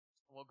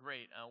Well,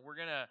 great. We're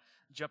going to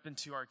jump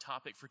into our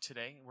topic for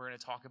today. We're going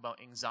to talk about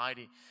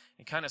anxiety.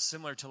 And kind of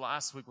similar to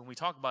last week, when we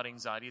talk about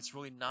anxiety, it's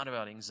really not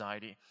about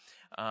anxiety.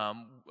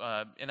 And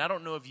I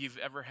don't know if you've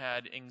ever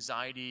had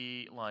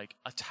anxiety like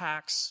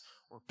attacks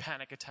or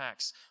panic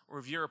attacks, or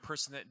if you're a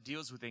person that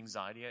deals with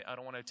anxiety. I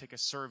don't want to take a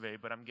survey,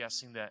 but I'm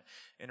guessing that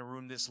in a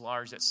room this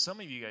large that some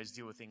of you guys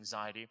deal with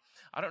anxiety.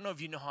 I don't know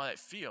if you know how that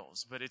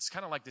feels, but it's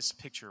kind of like this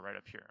picture right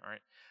up here, all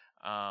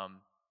right?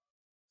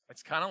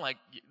 It's kind of like,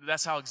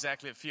 that's how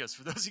exactly it feels.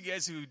 For those of you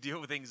guys who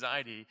deal with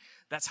anxiety,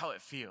 that's how it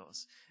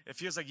feels. It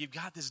feels like you've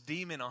got this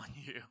demon on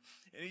you,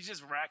 and he's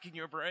just racking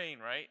your brain,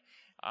 right?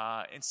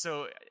 And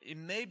so it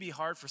may be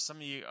hard for some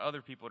of you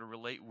other people to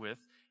relate with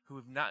who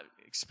have not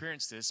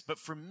experienced this. But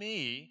for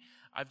me,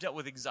 I've dealt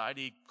with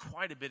anxiety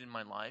quite a bit in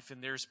my life,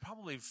 and there's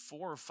probably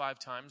 4 or 5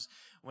 times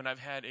when I've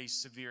had a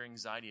severe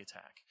anxiety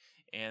attack.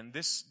 And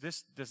this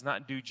does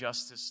not do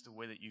justice to the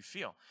way that you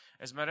feel.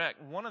 As a matter of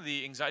fact, one of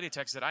the anxiety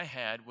attacks that I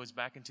had was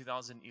back in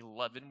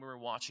 2011. We were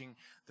watching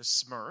the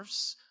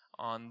Smurfs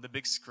on the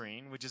big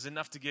screen, which is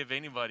enough to give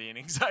anybody an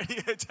anxiety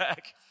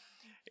attack.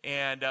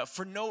 And at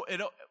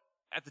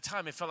the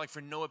time, it felt like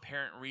for no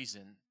apparent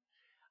reason,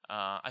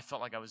 I felt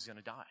like I was going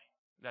to die.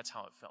 That's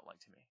how it felt like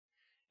to me.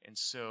 And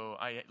so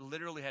I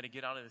literally had to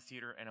get out of the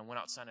theater, and I went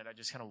outside, and I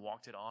just kind of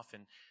walked it off,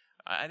 and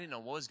I didn't know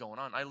what was going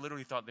on. I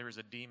literally thought there was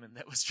a demon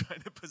that was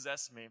trying to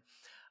possess me,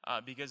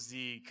 because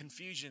the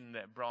confusion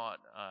that brought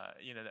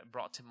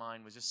to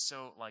mind was just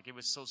so, like, it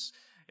was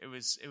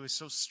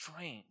so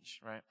strange,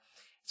 right?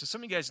 So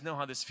some of you guys know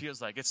how this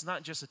feels like. It's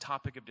not just a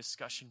topic of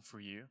discussion for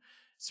you.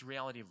 It's the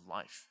reality of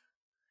life.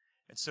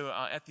 And so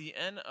at the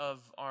end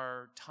of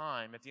our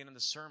time, at the end of the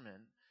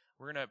sermon,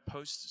 we're going to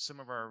post some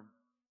of our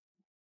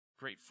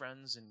great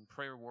friends and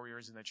prayer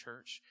warriors in the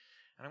church.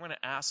 And I'm going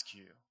to ask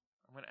you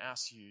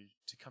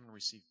to come and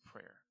receive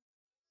prayer.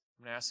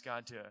 I'm going to ask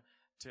God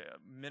to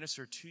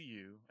minister to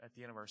you at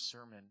the end of our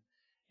sermon.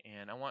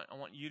 And I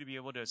want you to be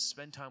able to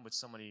spend time with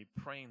somebody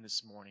praying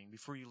this morning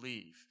before you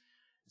leave,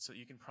 so that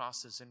you can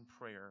process in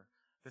prayer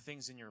the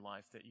things in your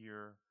life that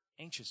you're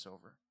anxious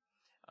over.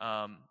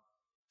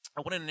 I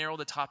want to narrow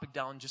the topic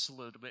down just a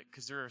little bit,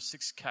 because there are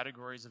 6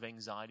 categories of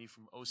anxiety,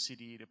 from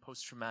OCD to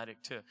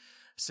post-traumatic to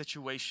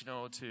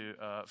situational to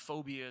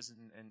phobias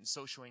and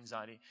social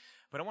anxiety.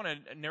 But I want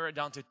to narrow it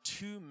down to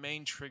 2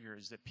 main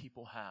triggers that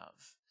people have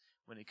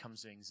when it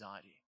comes to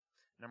anxiety.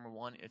 Number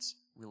 1, it's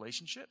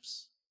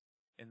relationships.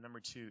 And number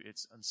 2,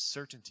 it's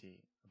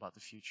uncertainty about the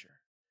future.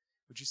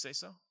 Would you say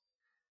so?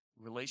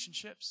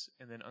 Relationships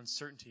and then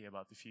uncertainty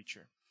about the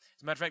future.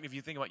 As a matter of fact, if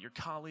you think about your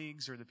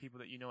colleagues or the people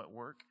that you know at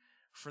work,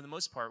 for the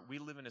most part, we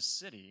live in a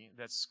city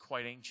that's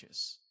quite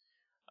anxious.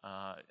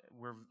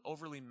 We're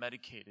overly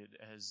medicated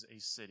as a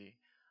city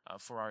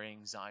for our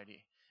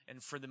anxiety.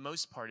 And for the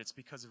most part, it's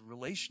because of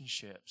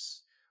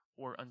relationships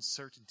or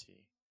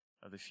uncertainty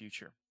of the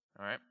future.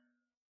 All right?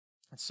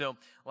 And so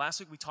last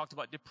week we talked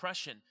about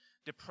depression.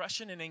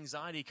 Depression and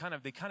anxiety kind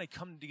of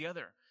come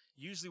together.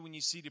 Usually when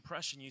you see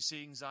depression, you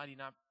see anxiety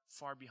not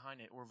far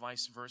behind it, or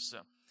vice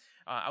versa.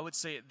 I would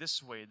say it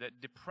this way,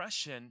 that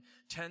depression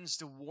tends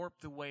to warp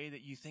the way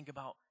that you think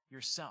about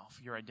yourself,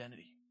 your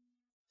identity.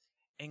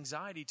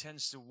 Anxiety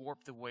tends to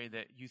warp the way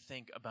that you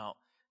think about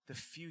the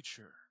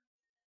future,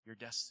 your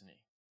destiny,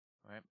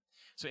 right?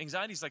 So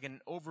anxiety is like an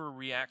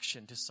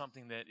overreaction to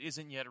something that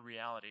isn't yet a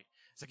reality.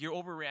 It's like you're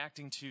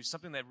overreacting to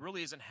something that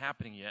really isn't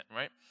happening yet,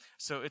 right?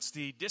 So it's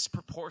the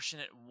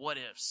disproportionate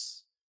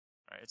what-ifs,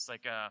 right? It's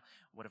like,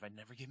 what if I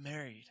never get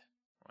married,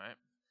 right?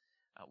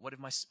 What if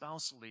my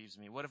spouse leaves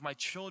me? What if my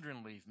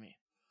children leave me?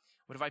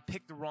 What if I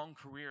pick the wrong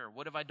career?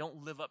 What if I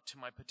don't live up to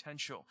my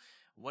potential?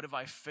 What if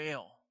I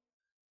fail?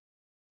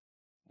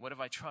 What if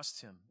I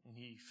trust him and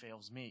he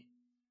fails me?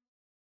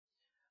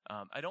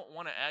 I don't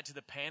want to add to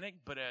the panic,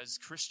 but as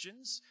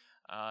Christians,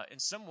 in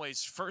some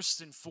ways, first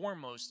and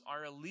foremost,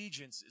 our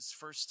allegiance is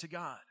first to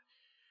God.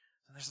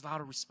 And there's a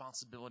lot of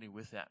responsibility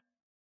with that.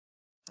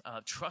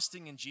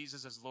 Trusting in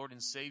Jesus as Lord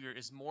and Savior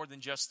is more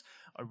than just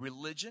a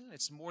religion.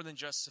 It's more than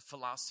just a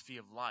philosophy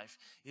of life.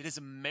 It is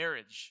a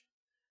marriage.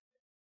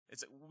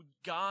 It's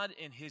God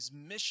and his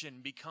mission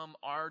become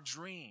our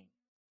dream.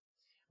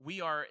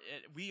 We are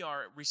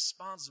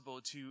responsible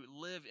to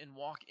live and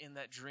walk in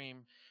that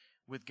dream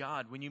with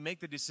God. When you make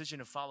the decision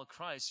to follow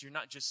Christ, you're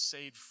not just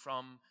saved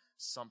from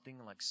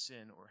something like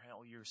sin or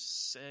hell. You're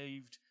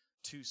saved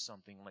to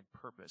something like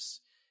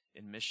purpose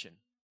and mission.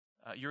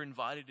 You're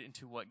invited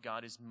into what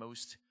God is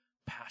most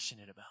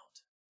passionate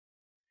about.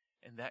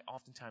 And that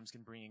oftentimes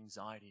can bring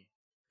anxiety,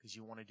 because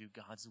you want to do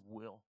God's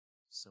will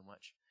so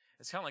much.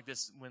 It's kind of like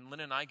this. When Lynn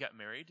and I got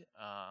married,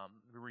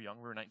 we were young,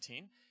 we were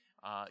 19.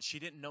 She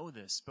didn't know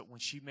this, but when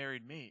she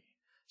married me,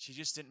 she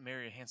just didn't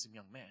marry a handsome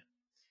young man.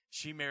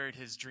 She married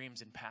his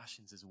dreams and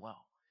passions as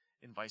well,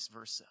 and vice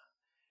versa.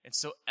 And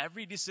so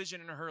every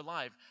decision in her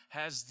life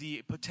has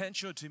the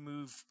potential to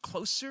move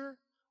closer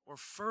or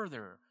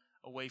further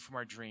away from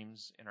our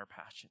dreams and our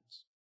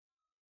passions.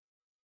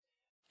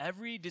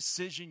 Every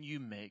decision you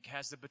make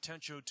has the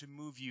potential to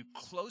move you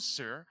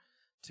closer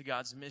to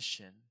God's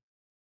mission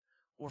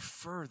or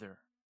further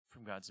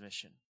from God's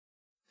mission.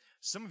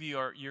 Some of you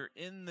you're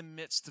in the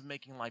midst of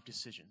making life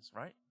decisions,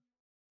 right?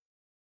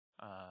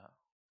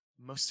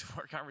 Most of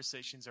our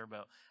conversations are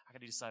about, I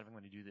got to decide if I'm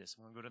going to do this.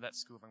 I'm going to go to that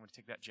school, if I'm going to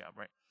take that job,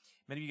 right?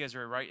 Many of you guys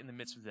are right in the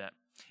midst of that.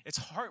 It's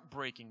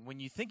heartbreaking when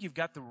you think you've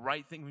got the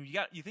right thing, when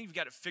you think you've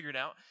got it figured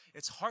out.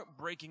 It's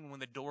heartbreaking when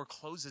the door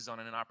closes on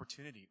an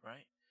opportunity,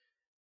 right?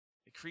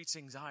 It creates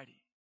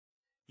anxiety.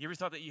 You ever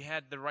thought that you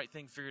had the right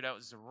thing figured out? It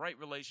was the right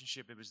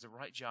relationship, it was the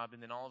right job,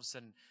 and then all of a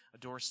sudden a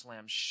door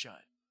slams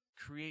shut.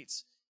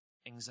 Creates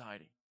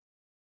anxiety.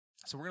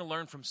 So we're going to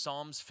learn from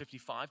Psalms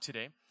 55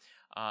 today.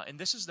 And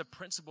this is the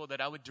principle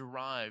that I would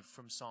derive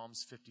from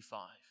Psalms 55.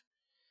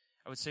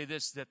 I would say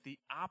this, that the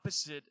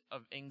opposite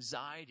of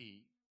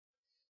anxiety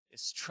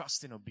is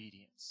trust and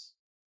obedience,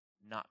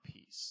 not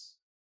peace.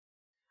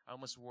 I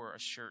almost wore a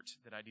shirt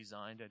that I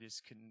designed. I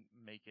just couldn't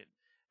make it.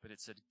 But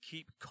it said,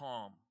 keep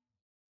calm,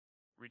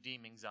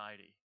 redeem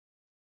anxiety,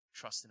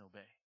 trust and obey.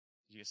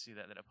 Did you guys see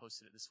that I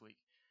posted it this week?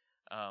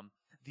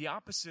 The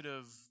opposite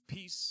of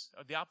peace,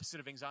 or the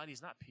opposite of anxiety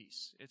is not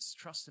peace. It's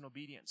trust and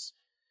obedience.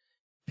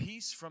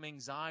 Peace from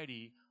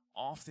anxiety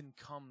often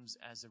comes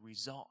as a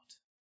result.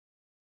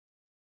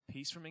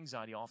 Peace from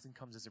anxiety often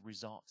comes as a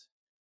result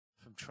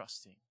from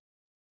trusting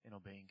and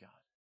obeying God.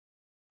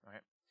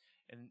 Right?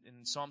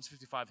 And Psalms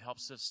 55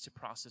 helps us to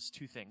process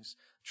two things.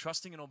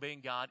 Trusting and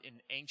obeying God in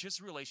anxious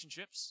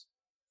relationships,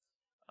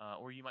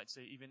 or you might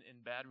say even in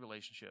bad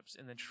relationships,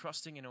 and then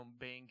trusting and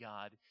obeying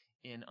God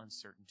in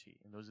uncertainty.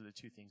 And those are the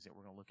two things that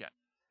we're going to look at.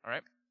 All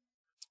right?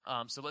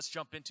 So let's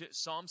jump into it.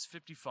 Psalms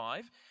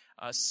 55,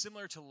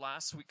 similar to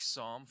last week's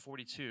Psalm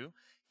 42,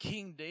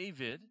 King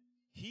David,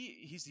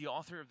 he's the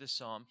author of this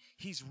psalm.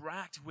 He's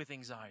racked with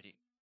anxiety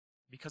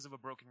because of a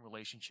broken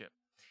relationship.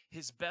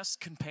 His best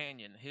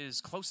companion,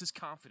 his closest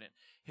confidant,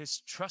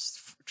 his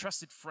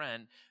trusted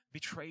friend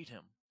betrayed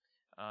him.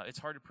 It's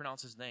hard to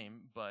pronounce his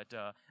name, but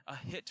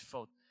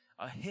Ahithophel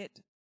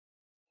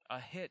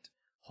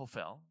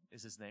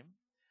is his name.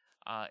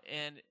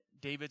 And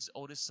David's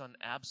oldest son,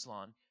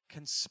 Absalom,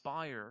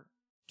 conspire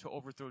to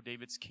overthrow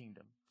David's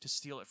kingdom, to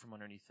steal it from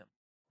underneath him.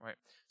 Right?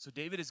 So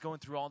David is going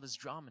through all this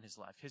drama in his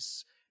life.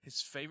 His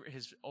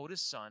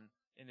oldest son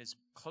and his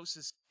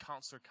closest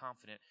counselor,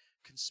 confidant,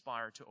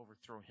 conspire to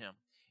overthrow him.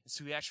 And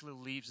so he actually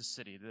leaves the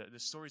city. The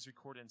story is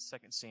recorded in 2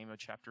 Samuel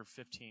chapter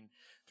 15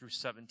 through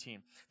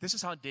 17. This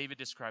is how David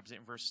describes it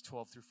in verse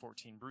 12 through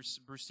 14. Bruce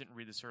didn't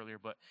read this earlier,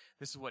 but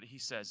this is what he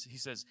says. He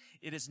says,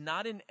 "It is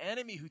not an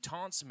enemy who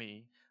taunts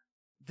me,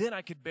 then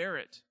I could bear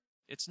it.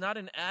 It's not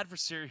an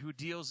adversary who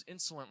deals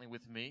insolently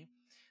with me,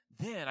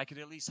 then I could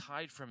at least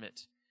hide from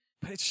it.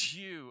 But it's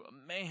you, a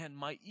man,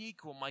 my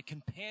equal, my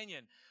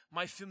companion,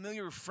 my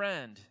familiar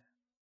friend.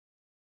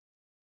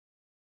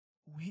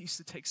 We used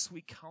to take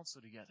sweet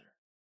counsel together.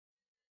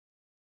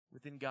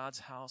 Within God's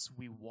house,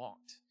 we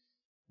walked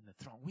in the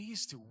throne. We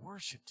used to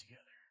worship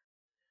together.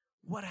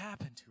 What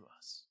happened to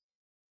us?"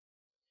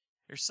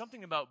 There's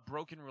something about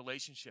broken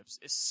relationships,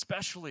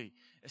 especially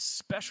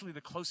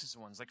the closest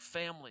ones, like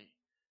family,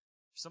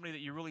 somebody that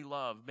you really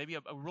love, maybe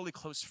a really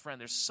close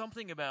friend. There's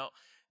something about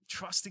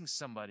trusting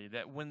somebody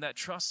that when that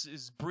trust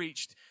is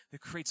breached, that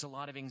creates a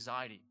lot of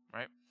anxiety,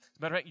 right? As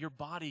a matter of fact, your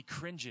body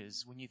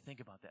cringes when you think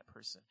about that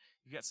person.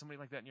 You got somebody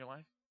like that in your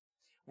life?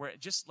 Where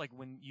just like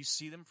when you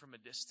see them from a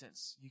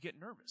distance, you get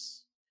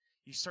nervous.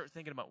 You start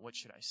thinking about, what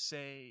should I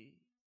say,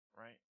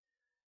 right?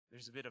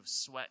 There's a bit of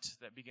sweat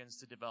that begins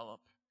to develop.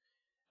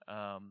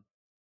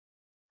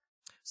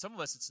 Some of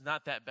us, it's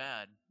not that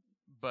bad,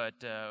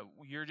 but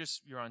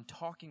you're on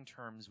talking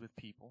terms with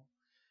people,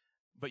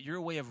 but your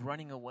way of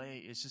running away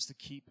is just to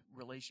keep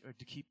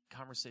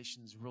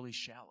conversations really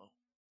shallow.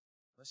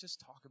 Let's just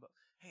talk about,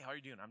 hey, how are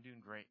you doing? I'm doing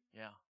great.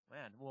 Yeah,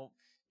 man. Well,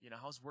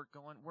 how's work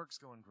going? Work's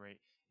going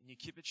great. And you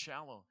keep it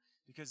shallow,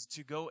 because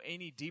to go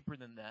any deeper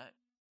than that,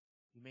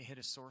 you may hit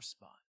a sore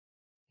spot,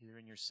 either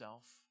in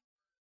yourself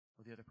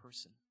or the other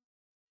person.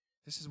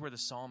 This is where the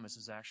psalmist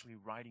is actually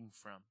writing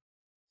from.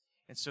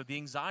 And so the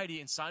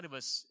anxiety inside of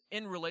us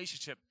in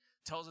relationship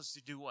tells us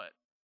to do what?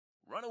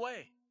 Run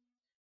away.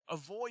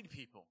 Avoid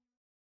people.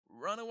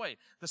 Run away.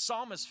 The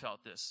psalmist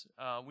felt this.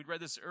 We read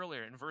this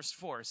earlier in verse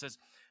 4. It says,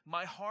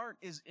 "My heart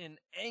is in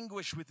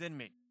anguish within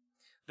me.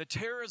 The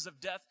terrors of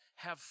death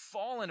have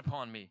fallen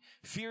upon me.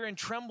 Fear and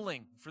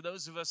trembling." For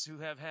those of us who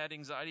have had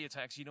anxiety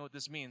attacks, you know what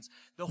this means.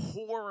 "The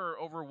horror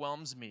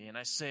overwhelms me, and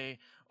I say,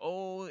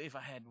 oh, if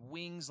I had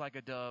wings like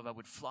a dove, I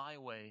would fly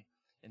away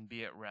and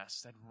be at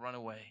rest." I'd run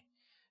away.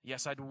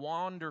 Yes, I'd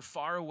wander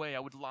far away. I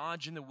would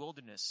lodge in the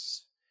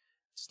wilderness,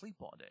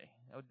 sleep all day.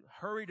 I would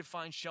hurry to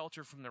find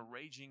shelter from the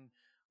raging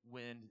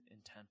wind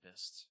and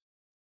tempest.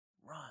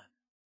 Run,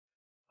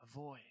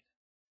 avoid,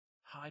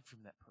 hide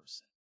from that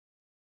person.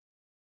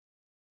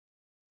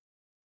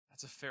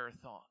 That's a fair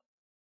thought.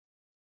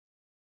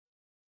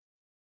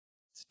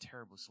 It's a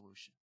terrible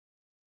solution.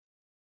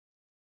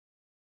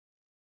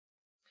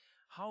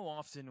 How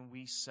often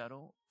we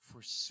settle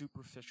for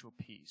superficial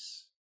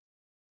peace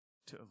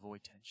to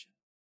avoid tension.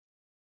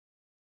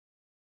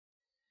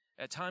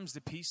 At times,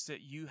 the peace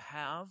that you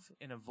have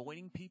in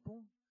avoiding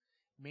people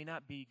may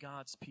not be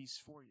God's peace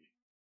for you.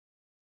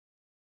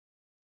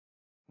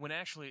 when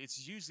actually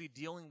it's usually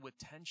dealing with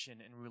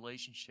tension in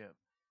relationship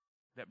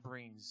that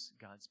brings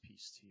God's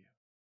peace to you.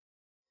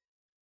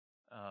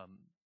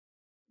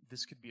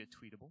 This could be a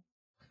tweetable.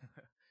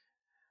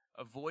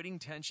 Avoiding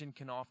tension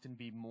can often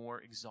be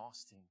more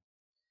exhausting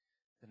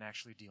than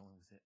actually dealing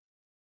with it.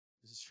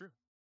 This is true.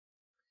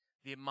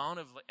 The amount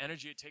of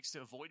energy it takes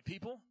to avoid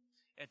people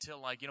and to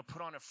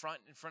put on a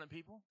front in front of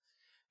people,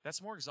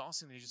 that's more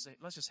exhausting than you just say,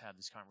 let's just have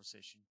this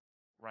conversation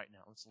right now.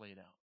 Let's lay it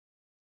out.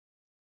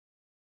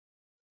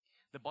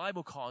 The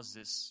Bible calls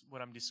this,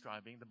 what I'm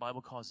describing, the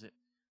Bible calls it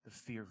the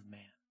fear of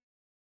man.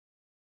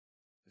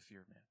 The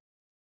fear of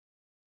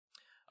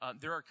man.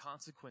 There are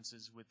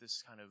consequences with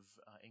this kind of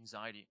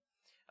anxiety.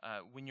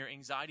 When your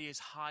anxiety is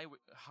high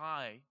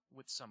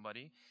with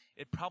somebody,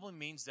 it probably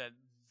means that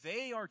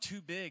they are too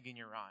big in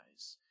your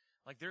eyes.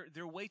 Like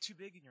they're way too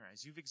big in your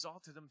eyes. You've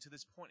exalted them to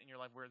this point in your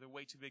life where they're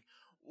way too big,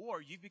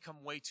 or you've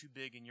become way too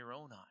big in your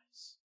own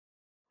eyes.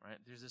 Right?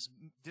 There's this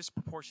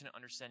disproportionate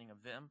understanding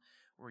of them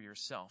or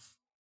yourself.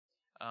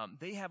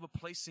 They have a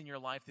place in your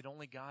life that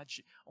only God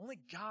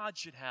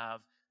should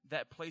have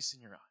that place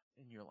in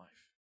your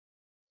life.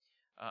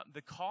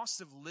 The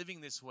cost of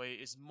living this way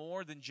is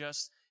more than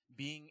just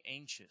being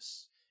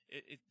anxious.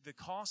 The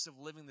cost of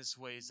living this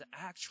way is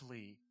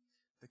actually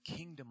the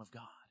kingdom of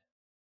God.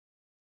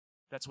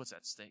 That's what's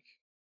at stake.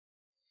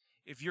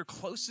 If your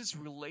closest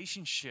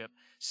relationship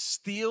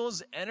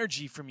steals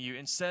energy from you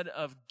instead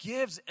of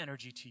gives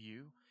energy to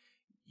you,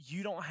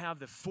 you don't have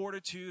the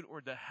fortitude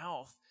or the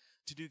health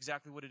to do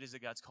exactly what it is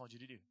that God's called you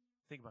to do.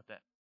 Think about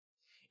that.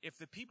 If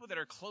the people that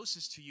are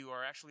closest to you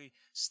are actually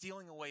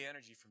stealing away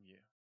energy from you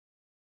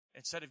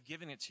instead of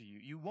giving it to you,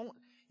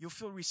 you'll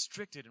feel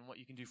restricted in what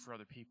you can do for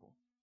other people.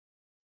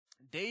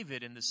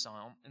 David in the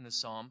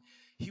psalm,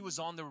 he was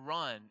on the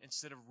run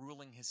instead of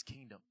ruling his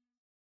kingdom.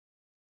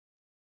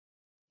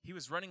 He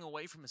was running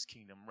away from his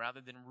kingdom rather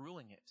than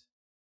ruling it.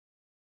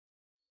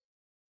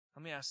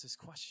 Let me ask this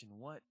question.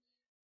 What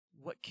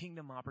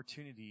kingdom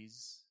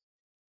opportunities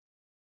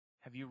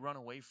have you run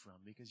away from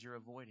because you're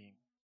avoiding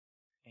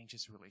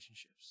anxious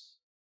relationships,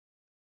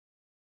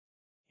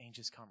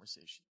 anxious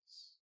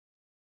conversations?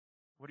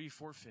 What are you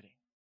forfeiting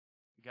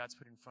that God's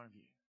put in front of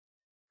you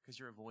because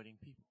you're avoiding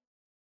people?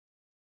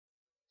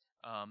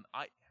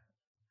 I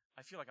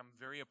feel like I'm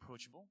very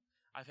approachable.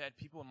 I've had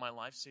people in my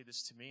life say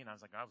this to me, and I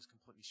was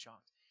completely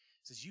shocked.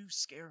 He says, "You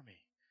scare me."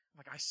 I'm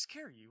like, "I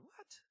scare you?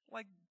 What?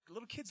 Like,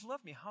 little kids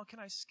love me. How can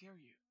I scare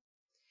you?"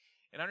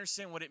 And I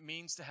understand what it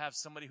means to have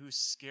somebody who's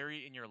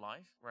scary in your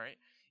life, right?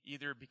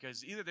 Either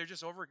they're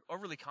just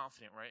overly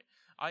confident, right?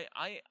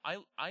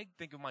 I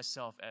think of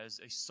myself as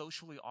a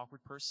socially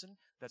awkward person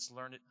that's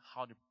learned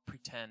how to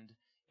pretend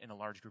in a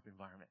large group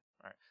environment,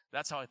 right?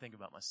 That's how I think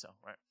about myself,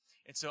 right?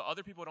 And so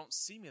other people don't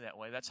see me that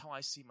way. That's how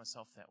I see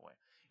myself that way.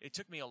 It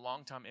took me a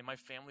long time, and my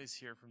family's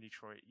here from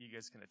Detroit. You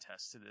guys can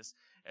attest to this.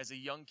 As a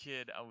young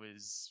kid, I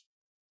was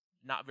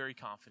not very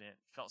confident,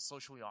 felt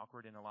socially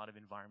awkward in a lot of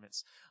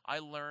environments. I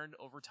learned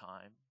over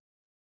time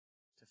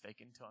to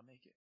fake it until I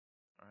make it,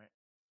 all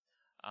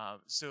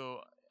right?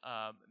 So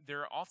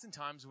there are often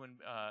times when,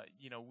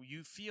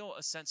 you feel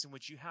a sense in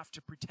which you have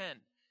to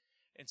pretend.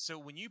 And so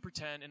when you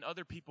pretend and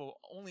other people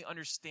only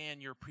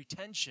understand your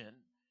pretension,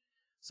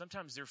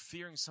 sometimes they're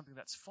fearing something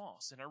that's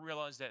false. And I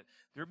realize that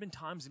there have been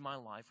times in my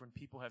life when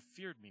people have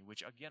feared me,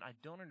 which again, I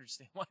don't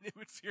understand why they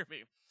would fear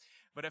me.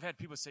 But I've had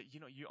people say, you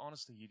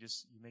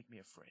make me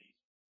afraid.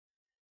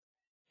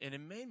 And it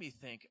made me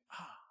think,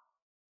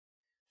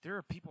 there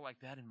are people like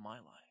that in my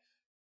life,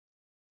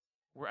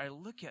 where I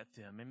look at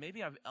them, and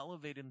maybe I've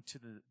elevated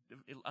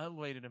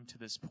them to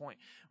this point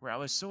where I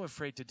was so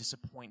afraid to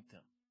disappoint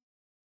them.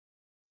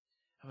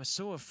 I was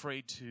so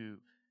afraid to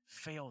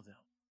fail them.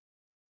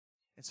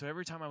 And so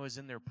every time I was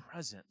in their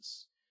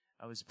presence,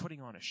 I was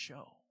putting on a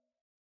show.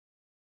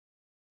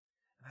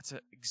 And that's an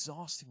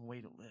exhausting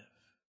way to live.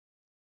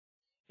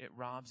 It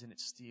robs and it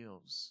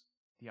steals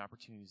the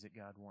opportunities that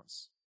God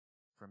wants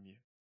from you.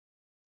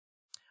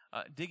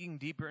 Digging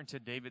deeper into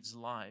David's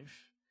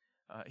life,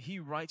 he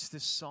writes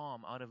this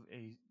psalm out of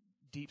a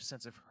deep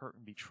sense of hurt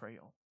and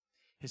betrayal.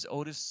 His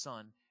oldest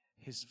son,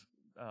 his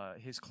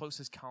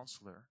closest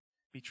counselor,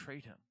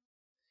 betrayed him.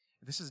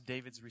 This is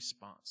David's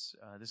response.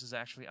 This is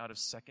actually out of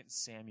 2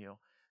 Samuel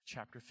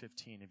chapter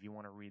 15, if you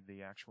want to read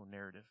the actual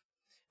narrative.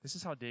 This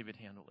is how David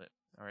handled it.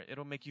 All right,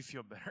 it'll make you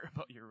feel better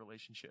about your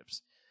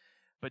relationships.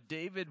 But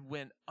David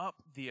went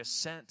up the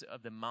ascent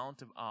of the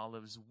Mount of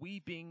Olives,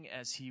 weeping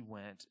as he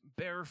went,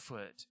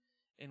 barefoot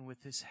and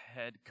with his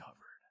head covered.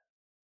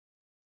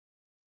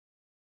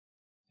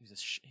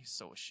 He's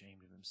so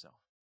ashamed of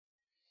himself.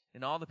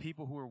 And all the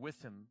people who were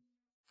with him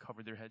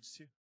covered their heads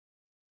too.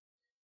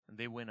 And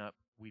they went up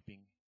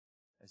weeping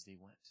as they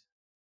went.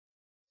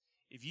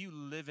 If you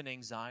live in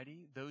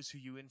anxiety, those who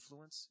you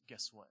influence,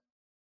 guess what?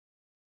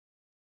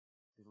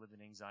 They live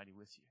in anxiety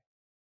with you.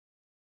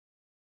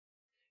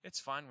 It's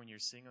fine when you're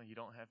single and you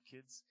don't have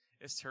kids.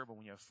 It's terrible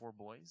when you have 4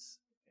 boys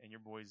and your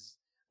boys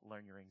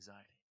learn your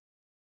anxiety.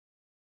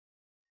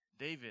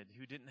 David,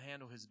 who didn't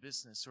handle his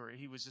business, or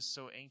he was just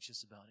so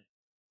anxious about it,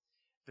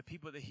 the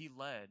people that he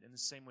led in the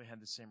same way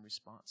had the same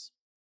response.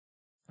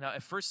 Now,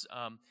 at first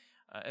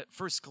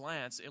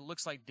glance, it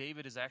looks like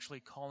David is actually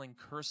calling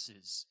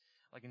curses.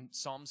 Like in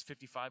Psalms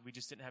 55, we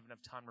just didn't have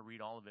enough time to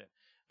read all of it.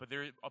 But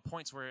there are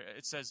points where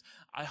it says,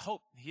 I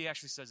hope, he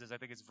actually says this, I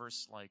think it's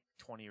verse like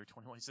 20 or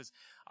 21. He says,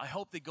 I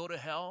hope they go to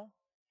hell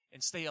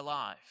and stay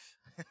alive.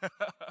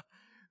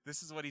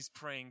 This is what he's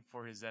praying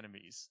for his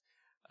enemies.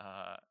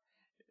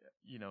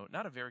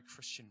 Not a very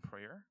Christian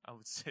prayer, I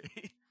would say.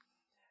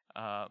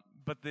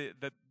 But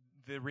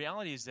the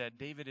reality is that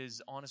David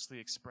is honestly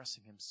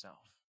expressing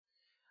himself.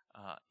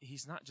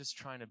 He's not just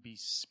trying to be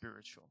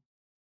spiritual.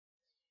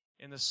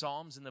 In the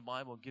Psalms in the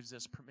Bible gives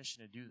us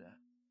permission to do that.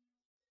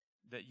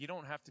 That you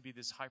don't have to be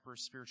this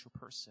hyper-spiritual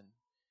person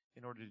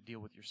in order to deal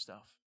with your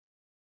stuff.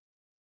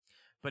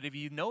 But if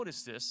you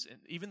notice this,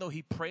 even though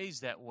he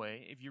prays that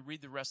way, if you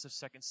read the rest of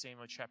 2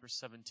 Samuel chapter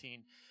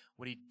 17,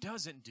 what he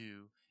doesn't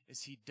do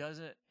is he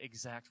doesn't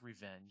exact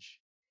revenge,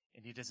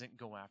 and he doesn't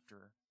go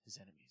after his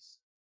enemies.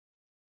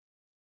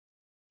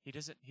 He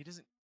doesn't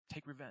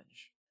take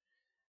revenge.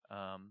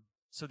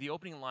 So the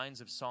opening lines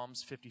of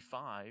Psalms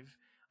 55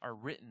 are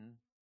written,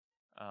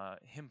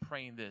 him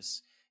praying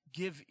this,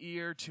 give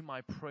ear to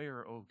my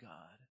prayer, O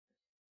God,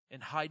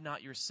 and hide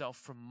not yourself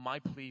from my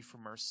plea for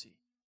mercy.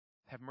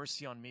 Have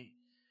mercy on me.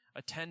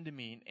 Attend to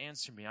me and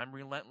answer me. I'm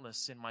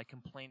relentless in my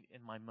complaint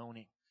and my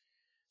moaning.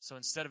 So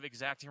instead of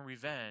exacting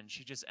revenge,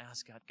 he just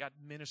asks God,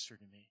 minister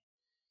to me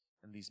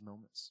in these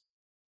moments.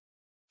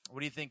 What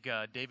do you think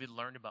David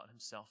learned about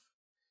himself?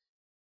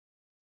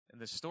 And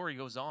the story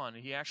goes on,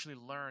 and he actually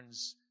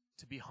learns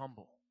to be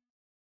humble.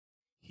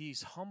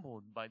 He's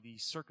humbled by the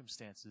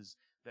circumstances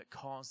that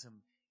cause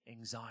him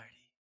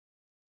anxiety.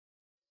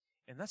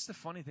 And that's the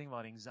funny thing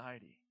about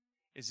anxiety,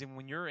 is that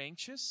when you're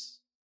anxious,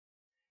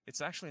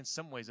 it's actually in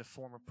some ways a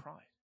form of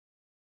pride.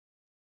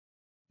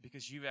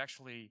 Because you've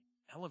actually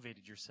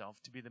elevated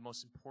yourself to be the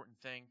most important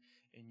thing,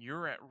 and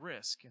you're at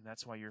risk, and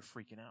that's why you're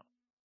freaking out.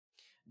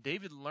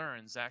 David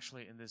learns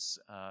actually in this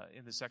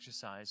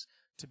exercise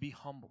to be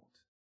humbled.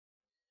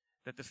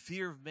 That the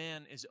fear of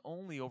man is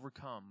only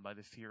overcome by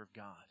the fear of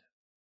God.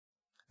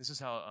 This is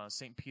how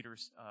St. Peter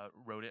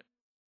wrote it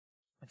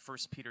in 1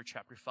 Peter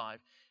chapter 5.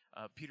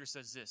 Peter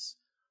says this,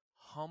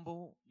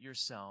 humble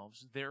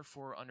yourselves,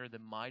 therefore, under the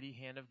mighty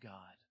hand of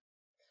God,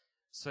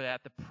 so that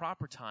at the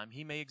proper time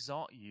he may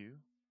exalt you,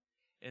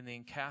 and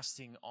then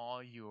casting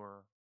all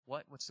your,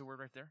 what's the word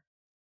right there?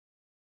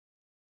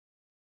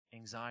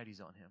 Anxieties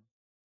on him,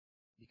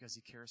 because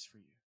he cares for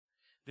you.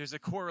 There's a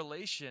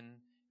correlation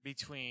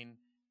between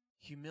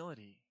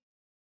humility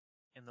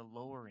and the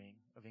lowering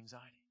of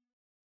anxiety.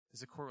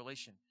 There's a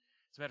correlation.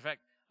 As a matter of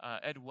fact,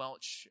 Ed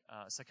Welch,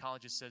 a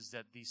psychologist, says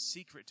that the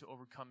secret to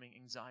overcoming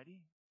anxiety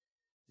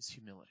is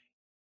humility.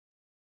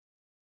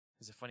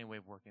 It's a funny way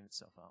of working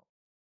itself out.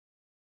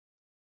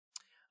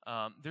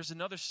 There's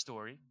another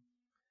story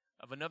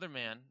of another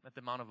man at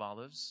the Mount of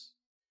Olives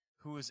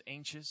who was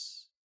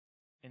anxious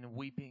and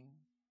weeping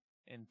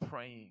and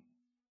praying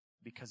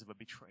because of a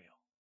betrayal.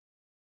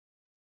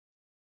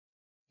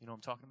 You know what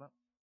I'm talking about?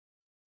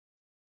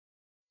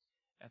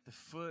 At the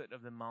foot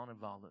of the Mount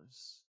of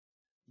Olives,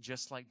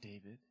 just like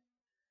David,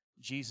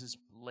 Jesus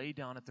lay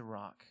down at the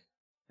rock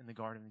in the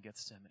Garden of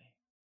Gethsemane,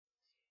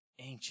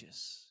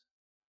 anxious,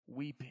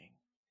 weeping.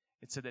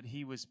 It said that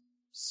he was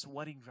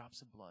sweating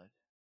drops of blood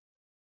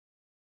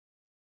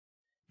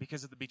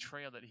because of the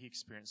betrayal that he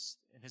experienced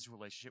in his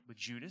relationship with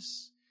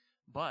Judas,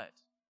 but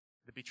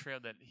the betrayal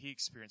that he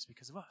experienced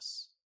because of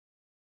us.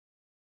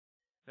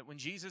 That when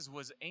Jesus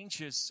was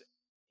anxious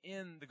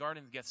in the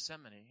Garden of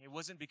Gethsemane, it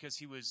wasn't because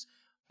he was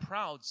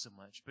proud so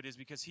much, but it's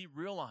because he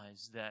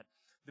realized that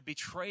the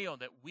betrayal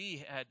that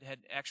we had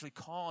actually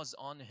caused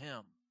on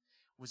him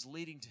was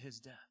leading to his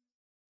death.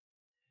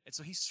 And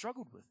so he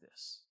struggled with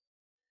this.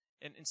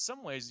 And in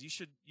some ways, you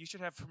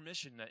should have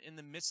permission that in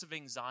the midst of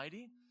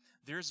anxiety,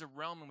 there's a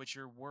realm in which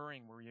you're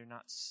worrying where you're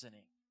not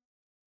sinning,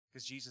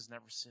 because Jesus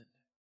never sinned.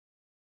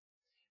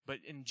 But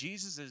in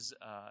Jesus'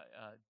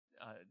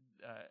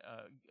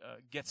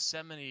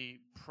 Gethsemane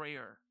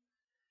prayer,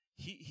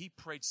 he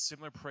prayed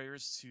similar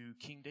prayers to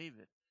King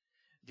David.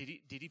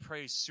 Did he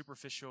pray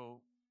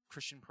superficial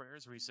Christian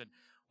prayers where he said,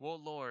 well,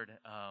 Lord,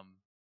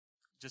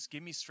 just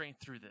give me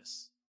strength through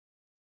this?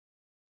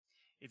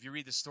 If you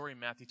read the story in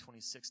Matthew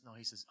 26, no,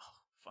 he says, oh,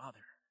 Father,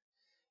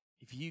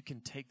 if you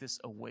can take this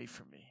away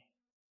from me,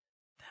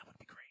 that would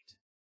be great.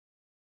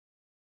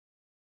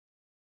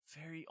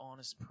 Very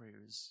honest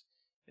prayers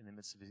in the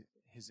midst of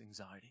his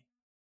anxiety.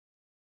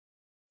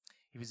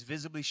 He was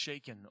visibly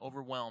shaken,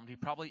 overwhelmed. He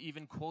probably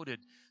even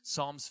quoted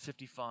Psalms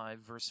 55,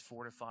 verse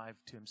 4 to 5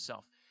 to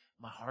himself.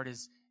 My heart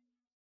is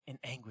in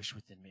anguish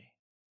within me.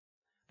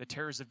 The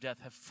terrors of death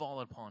have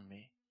fallen upon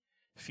me.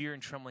 Fear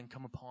and trembling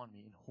come upon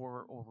me, and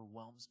horror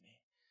overwhelms me.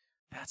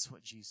 That's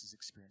what Jesus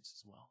experienced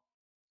as well.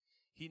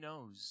 He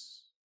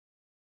knows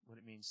what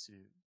it means to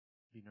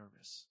be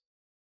nervous.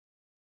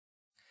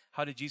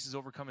 How did Jesus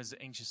overcome his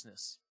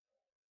anxiousness?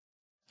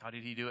 How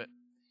did he do it?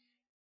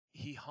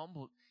 He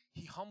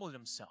humbled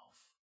himself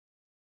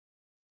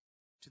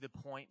to the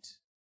point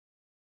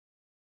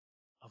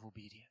of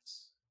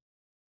obedience.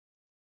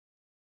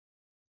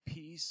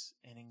 Peace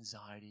and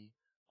anxiety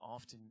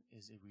often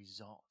is a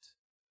result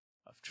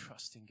of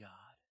trusting God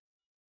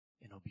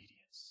in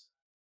obedience.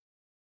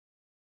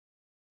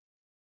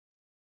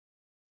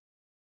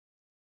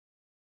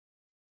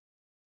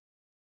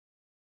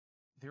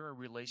 There are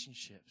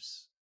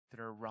relationships that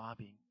are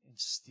robbing and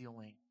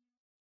stealing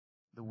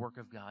the work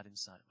of God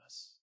inside of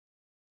us.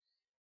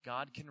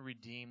 God can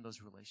redeem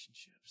those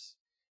relationships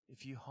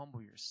if you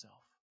humble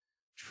yourself.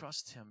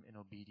 Trust Him in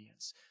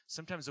obedience.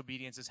 Sometimes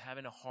obedience is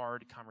having a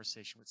hard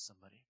conversation with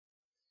somebody.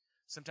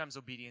 Sometimes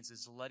obedience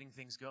is letting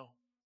things go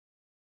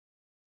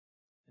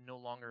and no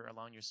longer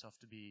allowing yourself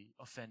to be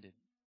offended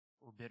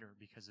or bitter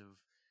because of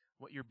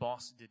what your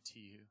boss did to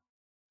you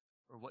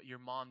or what your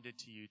mom did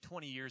to you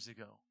 20 years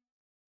ago.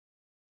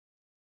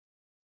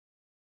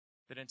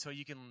 That until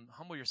you can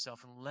humble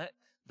yourself and let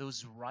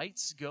those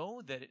rights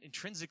go that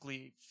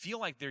intrinsically feel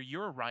like they're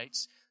your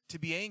rights to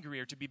be angry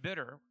or to be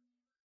bitter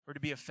or to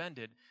be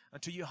offended,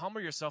 until you humble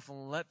yourself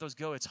and let those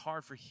go, it's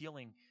hard for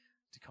healing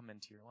to come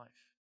into your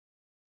life.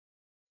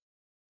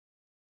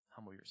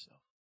 Humble yourself.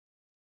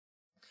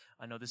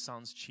 I know this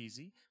sounds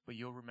cheesy, but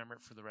you'll remember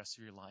it for the rest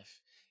of your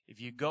life.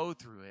 If you go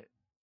through it,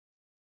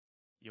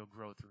 you'll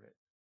grow through it.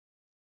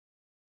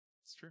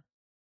 It's true.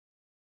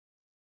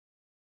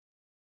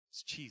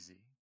 It's cheesy,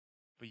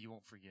 but you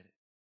won't forget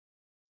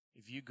it.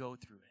 If you go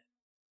through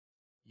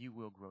it, you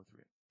will grow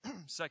through it.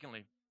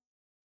 Secondly,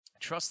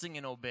 trusting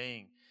and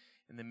obeying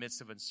in the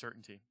midst of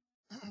uncertainty.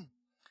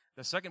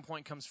 The second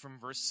point comes from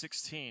verse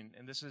 16,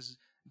 and this is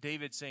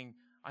David saying,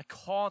 I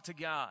call to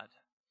God,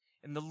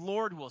 and the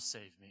Lord will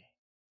save me.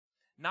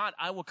 Not,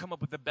 I will come up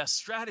with the best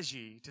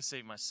strategy to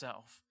save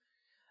myself.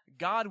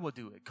 God will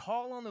do it.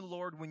 Call on the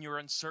Lord when you're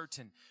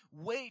uncertain.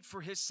 Wait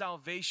for His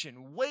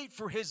salvation. Wait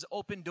for His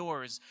open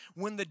doors.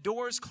 When the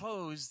doors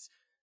closed,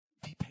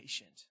 be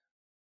patient.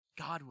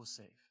 God will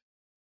save.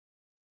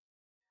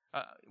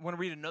 I want to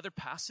read another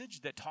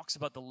passage that talks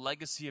about the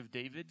legacy of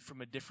David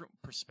from a different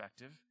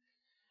perspective.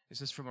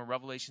 This is from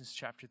Revelations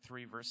chapter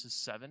 3, verses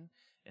 7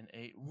 and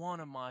 8.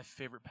 One of my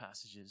favorite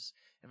passages.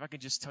 If I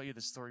could just tell you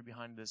the story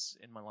behind this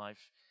in my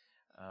life,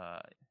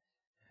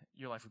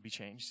 your life would be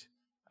changed.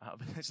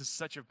 But this is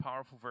such a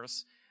powerful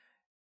verse.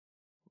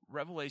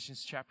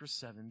 Revelations chapter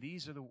 7.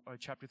 These are the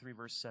chapter 3,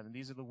 verse 7.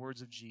 These are the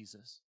words of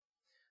Jesus.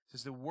 It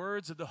says, the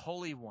words of the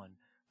Holy One,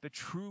 the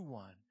true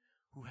One,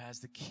 who has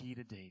the key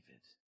to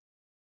David,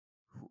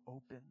 who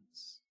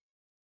opens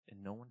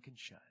and no one can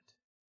shut,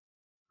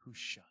 who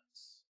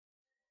shuts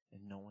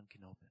and no one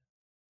can open.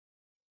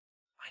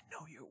 I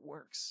know your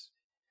works.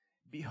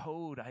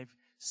 Behold, I've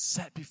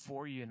set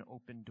before you an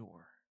open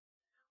door,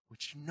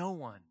 which no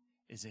one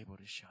is able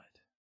to shut.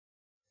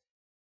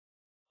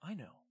 I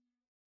know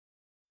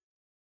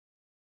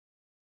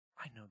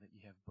that you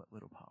have but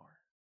little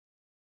power,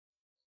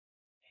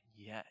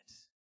 and yet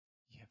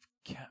you have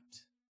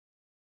kept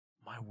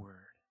my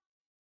word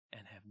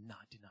and have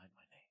not denied my name.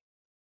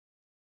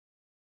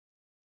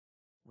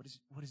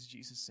 What is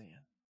Jesus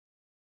saying?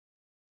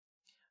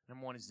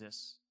 Number one is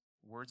this.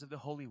 Words of the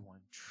Holy One,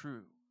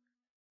 true,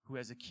 who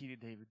has a key to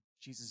David.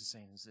 Jesus is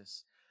saying is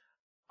this.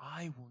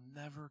 I will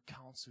never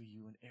counsel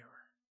you in error.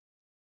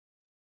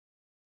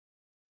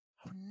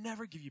 I will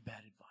never give you bad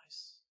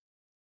advice.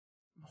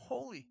 I'm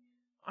holy.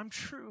 I'm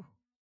true.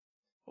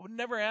 I would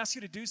never ask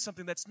you to do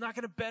something that's not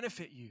going to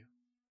benefit you.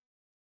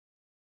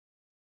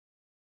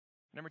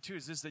 Number two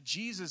is this, that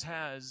Jesus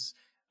has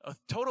a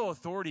total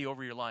authority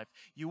over your life.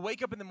 You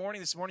wake up in the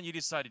morning, this morning you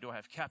decide, do I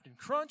have Captain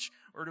Crunch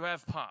or do I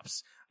have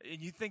Pops?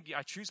 And you think,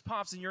 I choose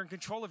Pops and you're in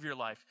control of your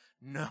life.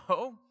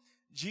 No,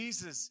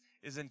 Jesus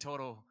is in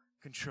total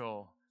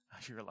control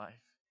of your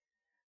life.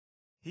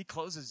 He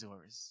closes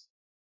doors.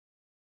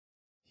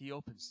 He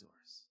opens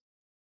doors.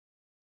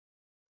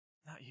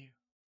 Not you.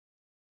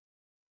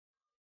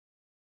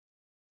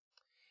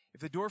 If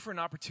the door for an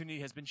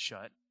opportunity has been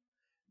shut,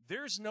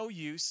 there's no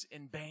use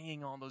in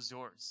banging on those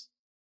doors.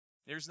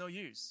 There's no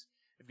use.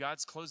 If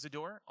God's closed the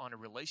door on a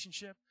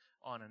relationship,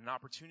 on an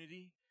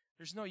opportunity,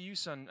 there's no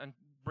use on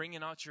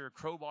bringing out your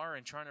crowbar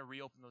and trying to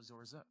reopen those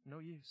doors up. No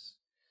use.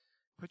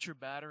 Put your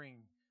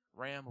battering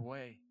ram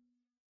away.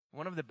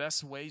 One of the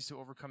best ways to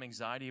overcome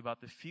anxiety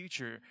about the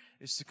future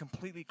is to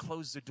completely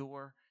close the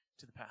door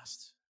to the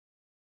past.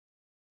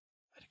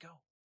 Let it go.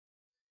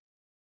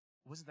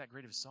 It wasn't that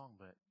great of a song,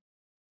 but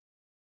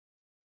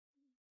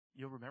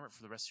you'll remember it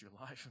for the rest of your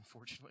life,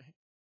 unfortunately.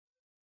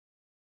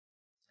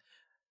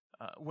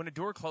 When a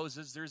door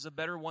closes, there's a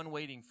better one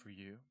waiting for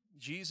you.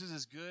 Jesus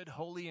is good,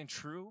 holy, and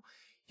true.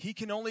 He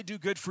can only do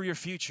good for your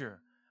future.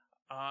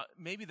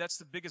 Maybe that's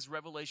the biggest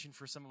revelation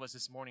for some of us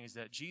this morning, is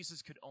that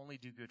Jesus could only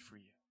do good for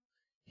you.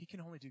 He can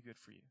only do good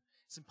for you.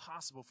 It's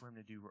impossible for him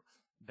to do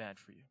bad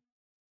for you.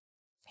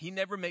 He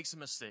never makes a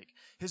mistake.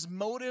 His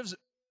motives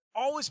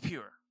always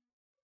pure.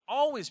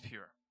 Always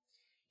pure.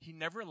 He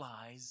never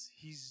lies.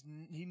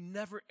 He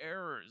never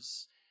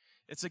errs.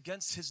 It's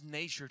against his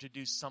nature to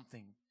do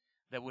something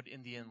that would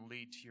in the end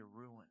lead to your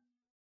ruin.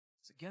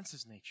 It's against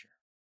his nature.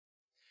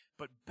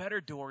 But better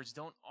doors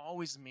don't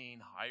always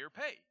mean higher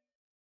pay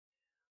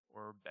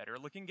or better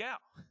looking gal,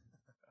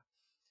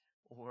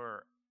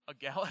 or a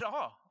gal at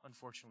all,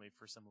 unfortunately,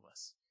 for some of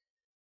us.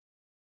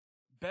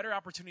 Better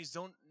opportunities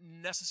don't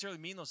necessarily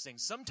mean those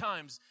things.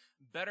 Sometimes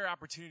better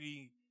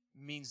opportunity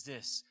means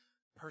this: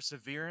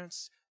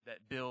 perseverance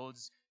that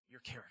builds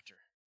your character.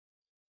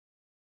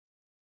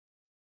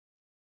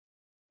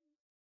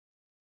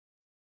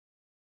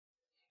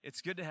 It's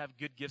good to have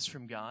good gifts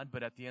from God,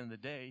 but at the end of the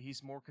day,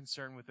 He's more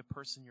concerned with the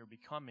person you're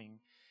becoming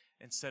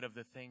instead of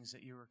the things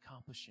that you're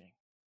accomplishing.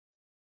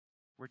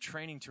 We're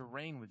training to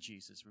reign with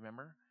Jesus,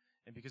 remember?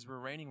 And because we're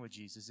reigning with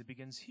Jesus, it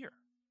begins here.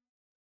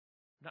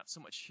 Not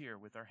so much here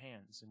with our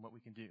hands and what we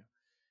can do,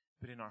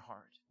 but in our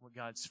heart, what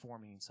God's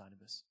forming inside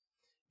of us.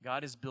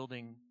 God is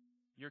building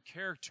your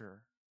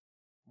character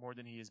more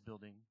than He is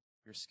building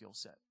your skill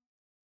set.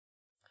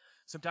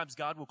 Sometimes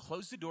God will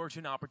close the door to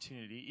an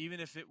opportunity, even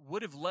if it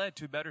would have led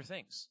to better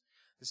things.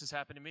 This has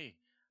happened to me,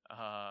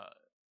 I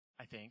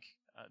think.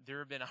 There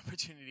have been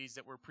opportunities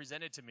that were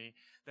presented to me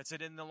that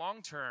said in the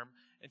long term,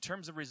 in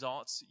terms of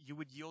results, you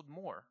would yield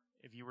more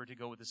if you were to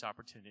go with this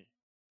opportunity.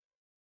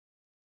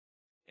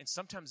 And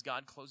sometimes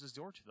God closes the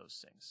door to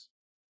those things.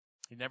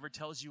 He never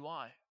tells you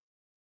why.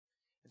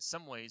 In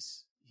some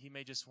ways, He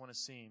may just want to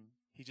see,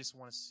 He just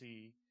wants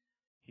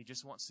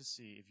to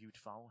see if you would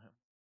follow Him.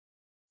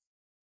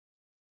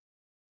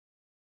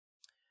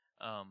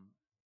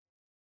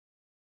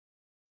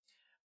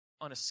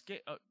 On a scale,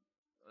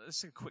 this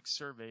is a quick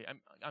survey.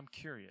 I'm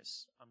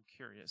curious.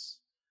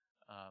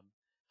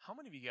 How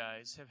many of you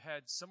guys have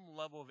had some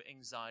level of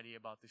anxiety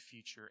about the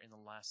future in the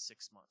last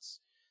 6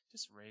 months?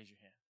 Just raise your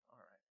hand. All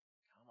right,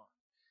 come on.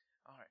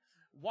 All right.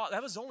 Wow,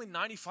 that was only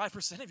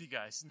 95% of you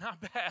guys.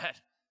 Not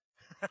bad.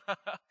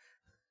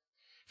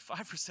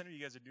 5% of you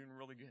guys are doing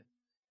really good.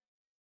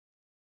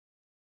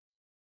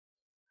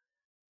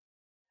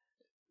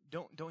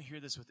 Don't hear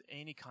this with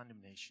any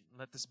condemnation.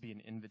 Let this be an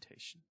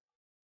invitation.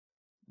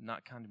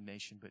 Not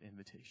condemnation, but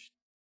invitation.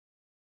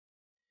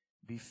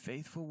 Be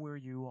faithful where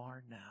you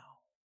are now,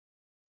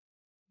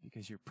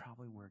 because you're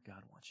probably where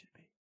God wants you to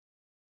be.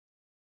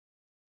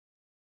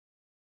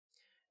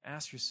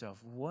 Ask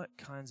yourself, what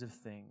kinds of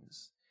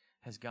things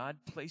has God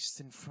placed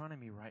in front of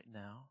me right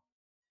now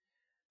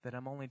that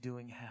I'm only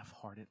doing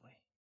half-heartedly?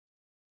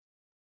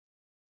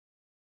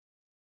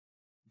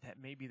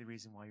 That may be the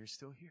reason why you're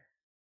still here.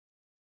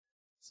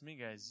 Some of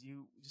you guys,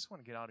 you just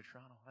want to get out of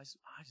Toronto. I just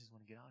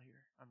want to get out of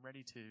here. I'm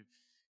ready to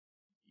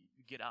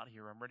get out of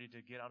here. I'm ready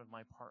to get out of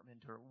my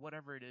apartment or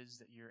whatever it is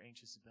that you're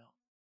anxious about.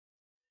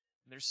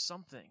 And there's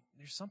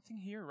something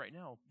here right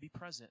now. Be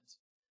present.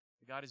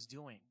 That God is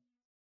doing.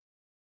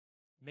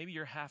 Maybe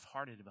you're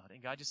half-hearted about it.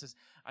 And God just says,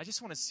 I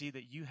just want to see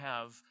that you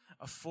have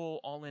a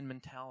full all-in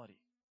mentality.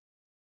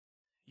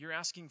 You're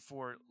asking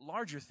for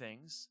larger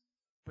things,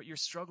 but you're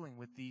struggling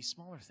with the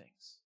smaller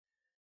things.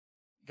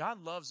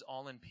 God loves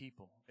all-in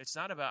people. It's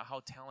not about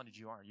how talented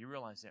you are. You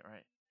realize that,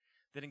 right?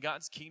 That in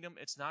God's kingdom,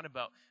 it's not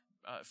about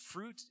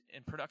fruit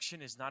and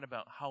production is not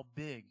about how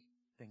big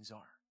things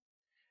are.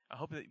 I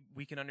hope that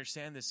we can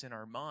understand this in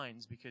our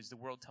minds because the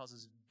world tells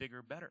us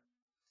bigger, better.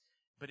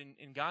 But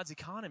in God's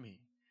economy,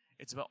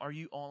 it's about, are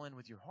you all in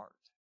with your heart?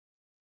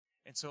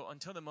 And so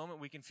until the moment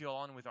we can feel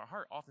all in with our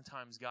heart,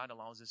 oftentimes God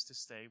allows us to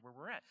stay where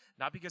we're at.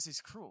 Not because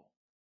He's cruel.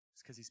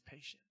 It's because He's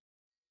patient.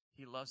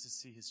 He loves to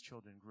see His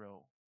children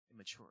grow in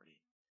maturity.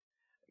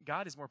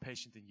 God is more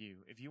patient than you.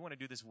 If you want to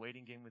do this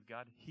waiting game with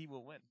God, He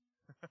will win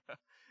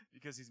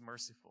because He's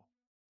merciful.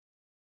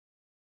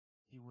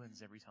 He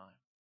wins every time.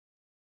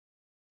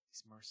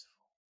 He's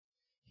merciful.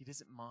 He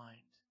doesn't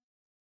mind.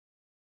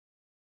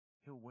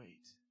 He'll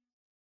wait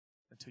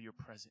until you're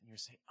present and you're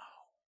saying,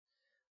 oh,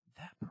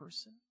 that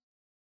person?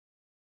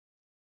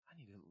 I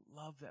need to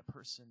love that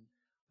person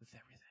with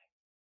everything.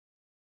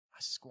 I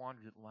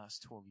squandered the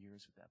last 12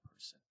 years with that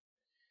person.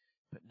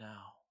 But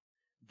now,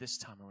 this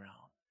time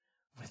around,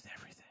 with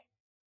everything.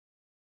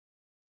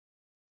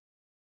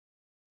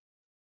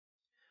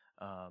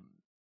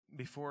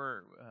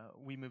 Before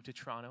we moved to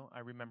Toronto, I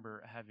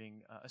remember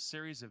having a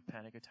series of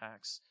panic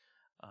attacks.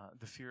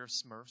 The fear of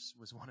Smurfs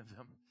was one of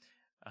them.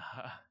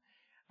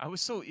 I was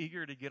so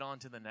eager to get on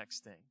to the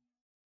next thing,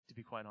 to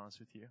be quite honest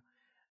with you.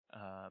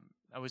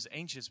 I was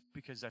anxious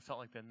because I felt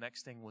like the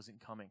next thing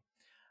wasn't coming.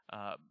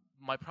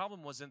 My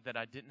problem wasn't that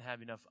I didn't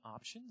have enough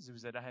options. It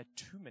was that I had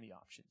too many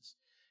options.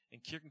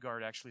 And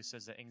Kierkegaard actually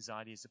says that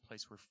anxiety is a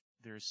place where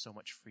there is so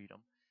much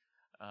freedom.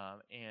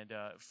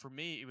 For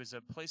me, it was a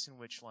place in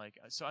which,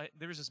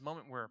 there was this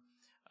moment where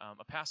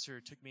a pastor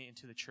took me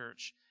into the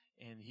church,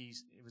 and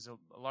it was a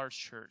large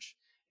church,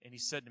 and he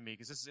said to me,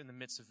 because this is in the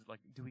midst of,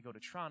 do we go to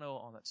Toronto,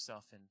 all that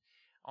stuff, and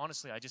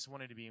honestly, I just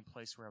wanted to be in a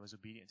place where I was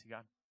obedient to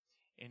God.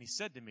 And he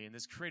said to me, and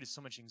this created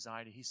so much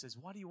anxiety, he says,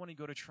 why do you want to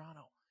go to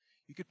Toronto?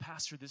 You could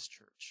pastor this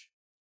church.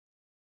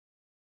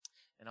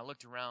 And I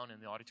looked around,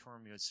 and the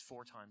auditorium was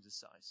 4 times the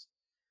size.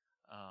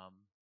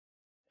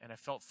 And I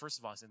felt, first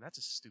of all, I said, that's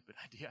a stupid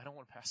idea. I don't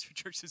want to pastor a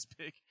church this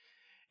big.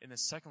 And then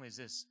secondly is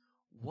this,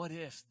 what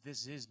if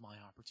this is my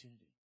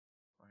opportunity?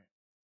 Right?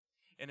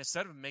 And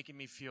instead of making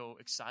me feel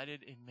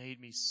excited, it made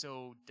me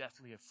so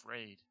deathly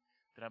afraid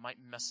that I might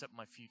mess up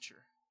my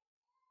future.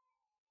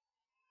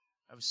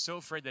 I was so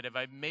afraid that if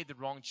I made the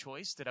wrong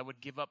choice, that I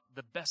would give up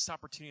the best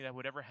opportunity I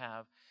would ever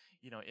have,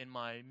 in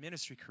my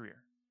ministry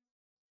career.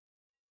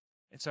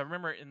 And so I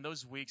remember in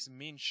those weeks,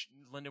 me and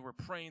Linda were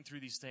praying through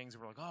these things.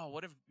 We're like, oh,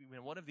 what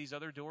if these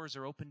other doors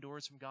are open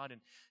doors from God?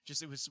 And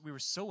we were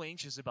so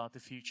anxious about the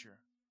future.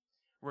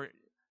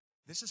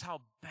 This is how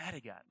bad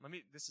it got.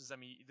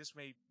 This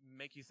may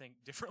make you think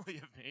differently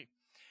of me,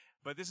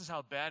 but this is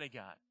how bad it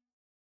got.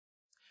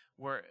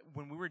 Where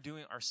when we were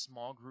doing our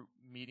small group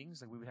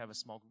meetings, like we would have a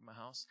small group in my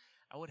house,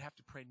 I would have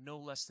to pray no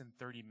less than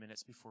 30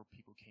 minutes before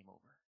people came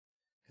over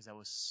because I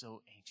was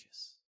so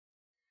anxious.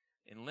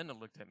 And Linda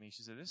looked at me.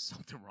 She said, there's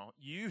something wrong.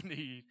 You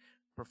need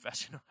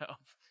professional help.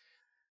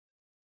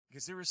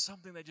 Because there was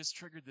something that just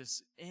triggered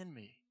this in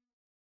me.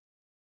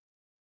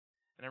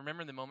 And I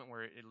remember the moment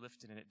where it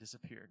lifted and it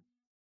disappeared.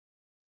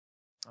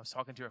 I was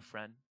talking to a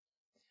friend.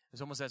 It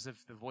was almost as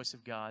if the voice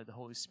of God, the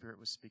Holy Spirit,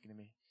 was speaking to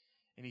me.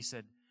 And he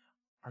said,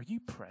 are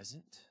you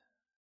present?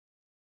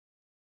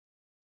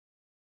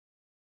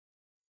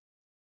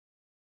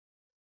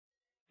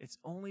 It's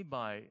only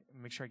by,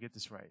 make sure I get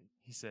this right.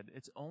 He said,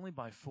 it's only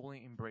by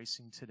fully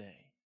embracing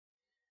today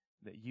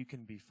that you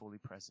can be fully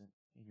present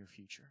in your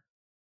future.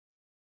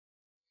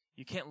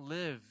 You can't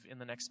live in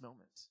the next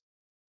moment.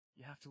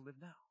 You have to live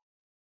now.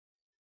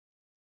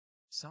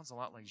 Sounds a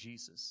lot like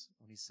Jesus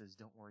when he says,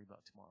 don't worry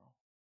about tomorrow.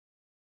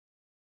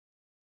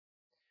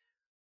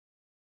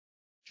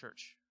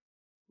 Church,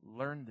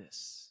 learn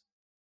this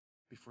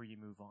before you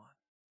move on.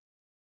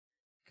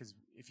 Because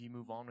if you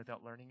move on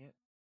without learning it,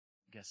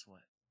 guess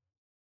what?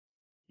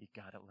 You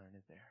got to learn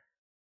it there.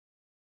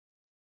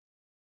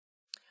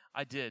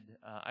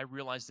 I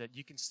realized that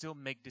you can still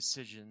make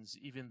decisions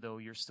even though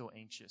you're still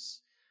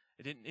anxious.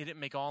 It didn't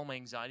make all my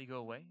anxiety go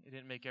away. It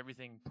didn't make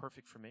everything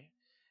perfect for me.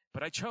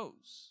 But I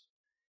chose.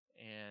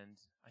 And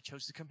I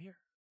chose to come here.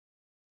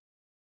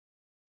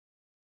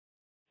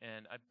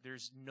 And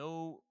there's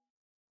no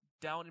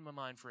doubt in my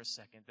mind for a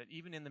second that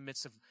even in the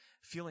midst of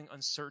feeling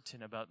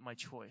uncertain about my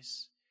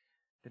choice,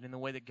 that in the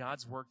way that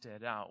God's worked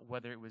it out,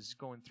 whether it was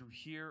going through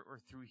here or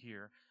through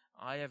here,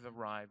 I have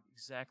arrived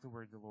exactly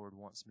where the Lord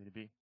wants me to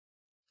be.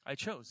 I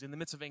chose in the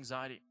midst of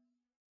anxiety.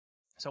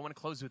 So I want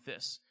to close with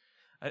this.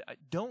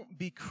 Don't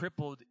be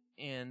crippled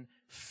in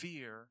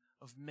fear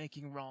of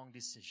making wrong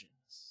decisions.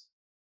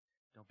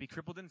 Don't be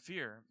crippled in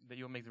fear that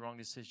you'll make the wrong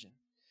decision.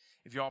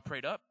 If you're all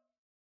prayed up,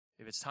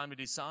 if it's time to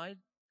decide,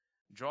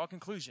 draw a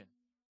conclusion.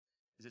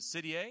 Is it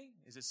city A?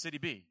 Is it city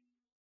B?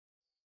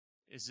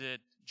 Is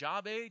it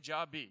job A,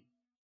 job B?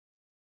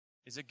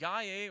 Is it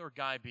guy A or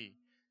guy B?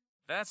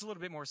 That's a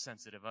little bit more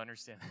sensitive, I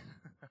understand.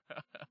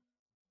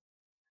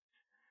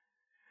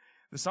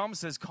 The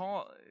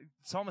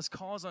psalmist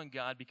calls on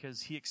God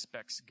because he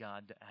expects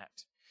God to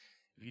act.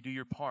 If you do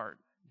your part,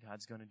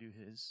 God's going to do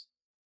his.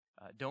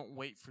 Don't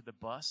wait for the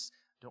bus.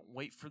 Don't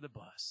wait for the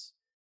bus.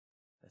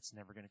 That's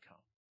never going to come.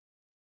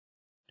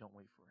 Don't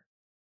wait for it.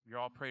 If you're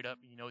all prayed up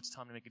and you know it's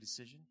time to make a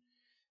decision,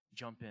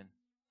 jump in.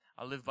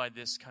 I live by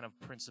this kind of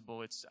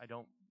principle. I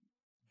don't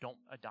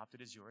adopt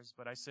it as yours,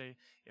 but I say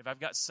if I've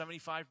got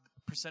 75%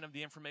 of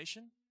the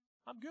information,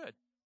 I'm good.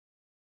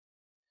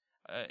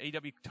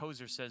 A.W.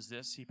 Tozer says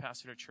this. He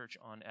pastored a church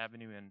on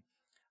Avenue in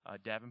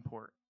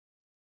Davenport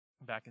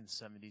back in the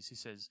 70s. He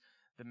says,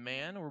 the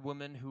man or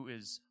woman who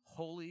is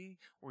wholly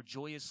or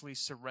joyously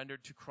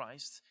surrendered to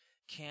Christ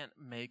can't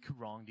make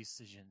wrong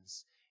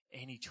decisions.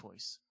 Any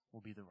choice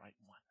will be the right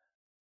one.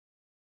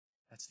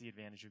 That's the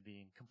advantage of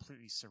being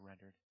completely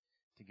surrendered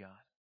to God.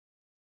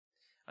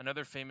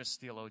 Another famous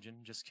theologian,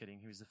 just kidding,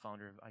 he was the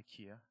founder of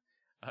IKEA,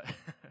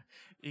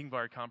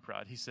 Ingvar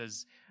Kamprad, he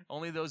says,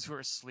 only those who are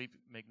asleep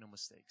make no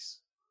mistakes.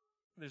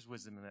 There's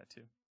wisdom in that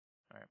too.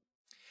 All right.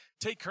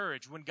 Take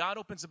courage. When God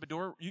opens up a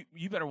door,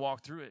 you better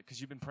walk through it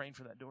because you've been praying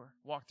for that door.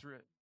 Walk through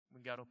it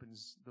when God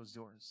opens those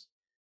doors.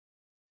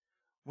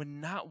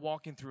 When not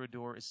walking through a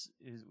door is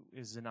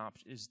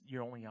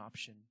your only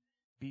option,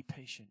 be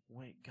patient.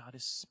 Wait, God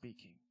is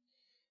speaking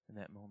in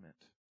that moment.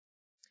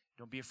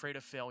 Don't be afraid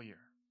of failure.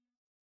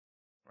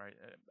 Right?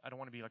 I don't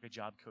want to be like a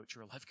job coach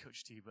or a life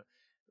coach to you, but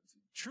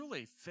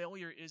truly,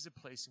 failure is a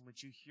place in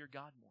which you hear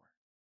God more.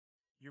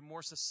 You're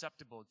more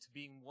susceptible to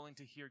being willing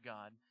to hear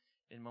God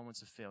in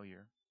moments of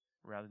failure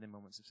rather than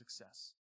moments of success.